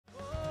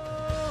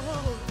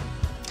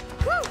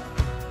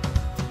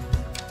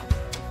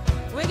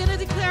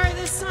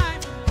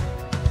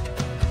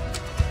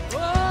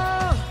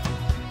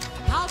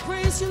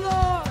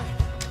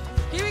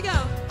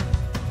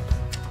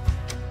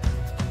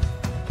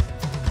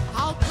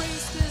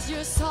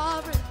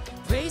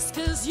Praise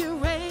 'cause you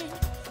reign.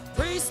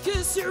 Praise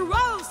 'cause you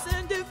rose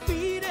and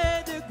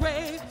defeated the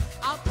grave.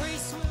 I'll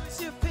praise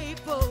 'cause you're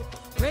faithful.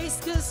 Praise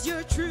 'cause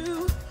you're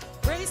true.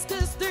 Praise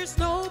 'cause there's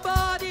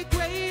nobody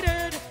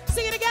greater.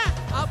 Sing it again.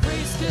 I'll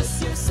praise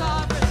 'cause you're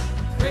sovereign.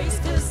 Praise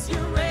 'cause you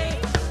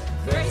reign.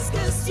 Praise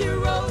 'cause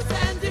you rose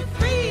and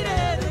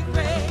defeated the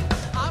grave.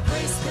 I'll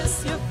praise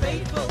 'cause you're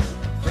faithful.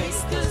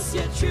 Praise 'cause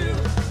you're true.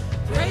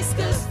 Praise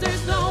 'cause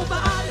there's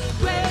nobody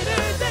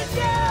greater than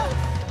you.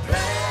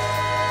 Praise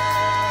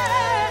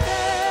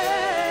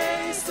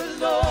the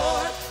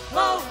Lord,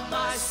 oh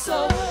my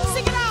soul.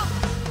 Sing it out.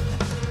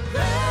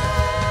 Praise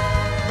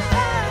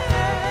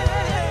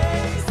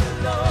the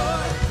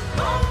Lord,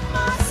 oh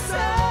my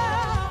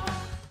soul.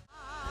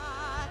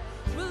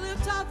 We'll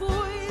lift our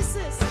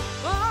voices.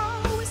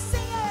 Oh, we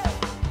sing it.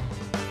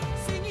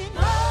 Singing,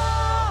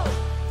 oh,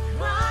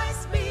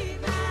 Christ be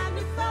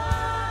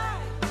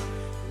magnified.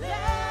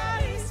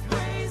 Let his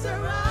praise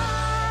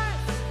arise.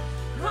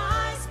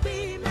 Christ be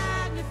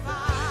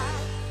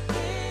magnified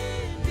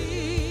in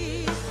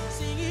me.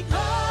 Singing,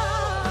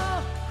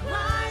 oh,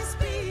 Christ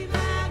be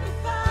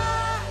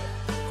magnified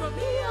from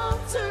the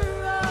altar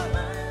of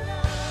my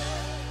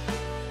life.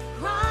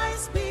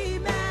 Christ be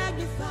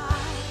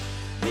magnified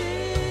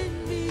in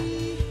me.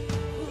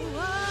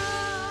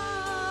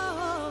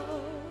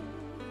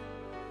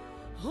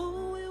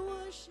 Oh, we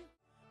worship.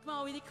 Come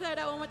on, we declare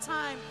that one more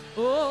time.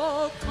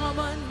 Oh, come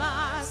on,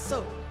 my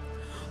soul.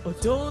 Oh,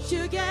 don't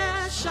you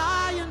get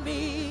shy on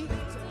me.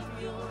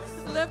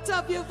 Lift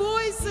up your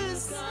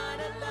voices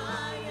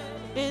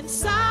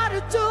inside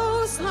of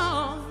those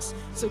lungs.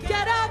 So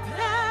get up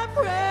and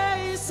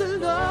praise the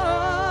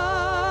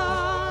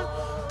Lord.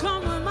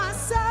 Come on, my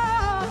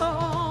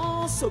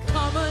soul. So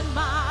come on,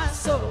 my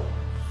soul.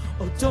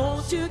 Oh,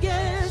 don't you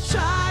get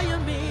shy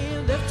on me.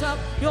 Lift up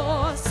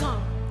your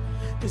song.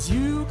 'Cause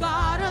you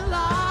got a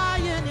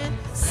lion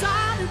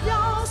inside of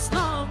your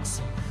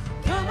lungs.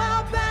 Come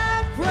up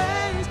and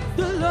praise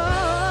the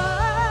Lord.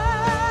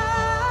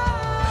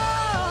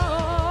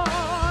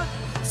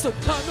 So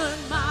come on,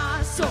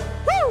 my soul.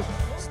 Woo!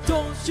 So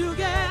don't you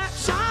get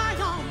shy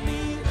on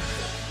me.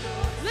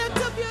 Lift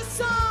up your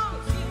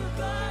song. You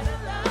got a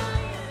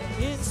lion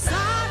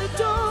inside of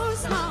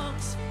those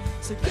lungs.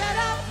 So get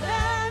up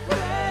and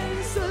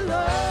praise the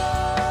Lord.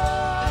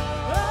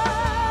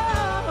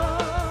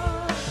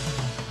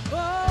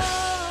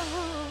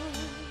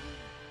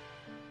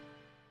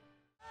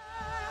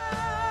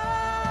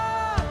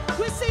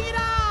 We sing it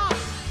out.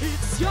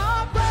 It's your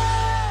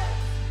breath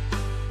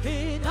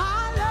in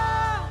our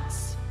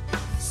lungs.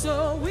 So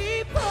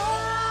we pour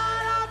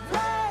out our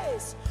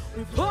praise.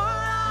 We pour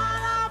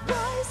out our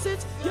praise.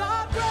 It's your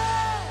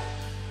breath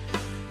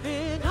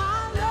in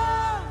our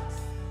lungs.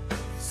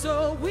 So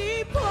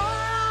we pour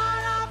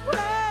out our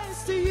praise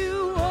to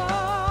you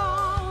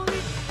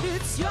only.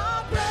 It's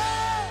your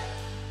breath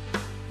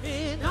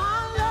in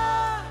our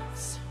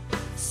lungs.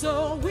 So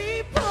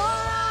we pour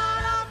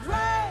out our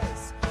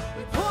praise.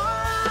 We pour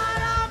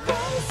out our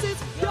praise.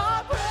 It's your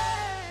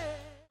breath.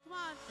 Come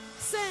on,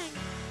 sing.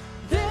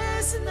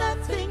 There's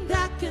nothing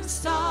that can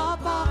stop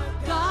our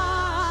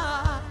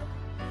God.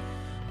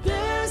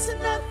 There's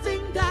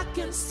nothing that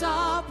can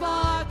stop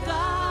our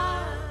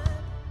God.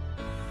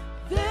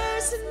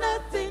 There's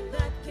nothing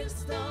that can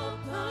stop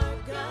our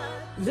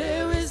God.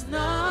 There is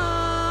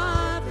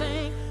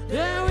nothing.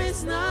 There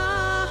is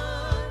none.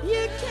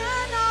 You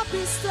cannot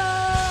be stopped.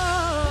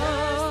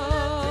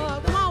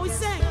 Come on, we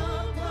sing.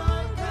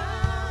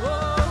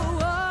 Oh,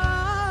 oh.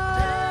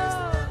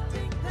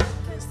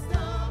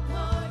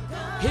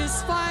 His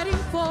fire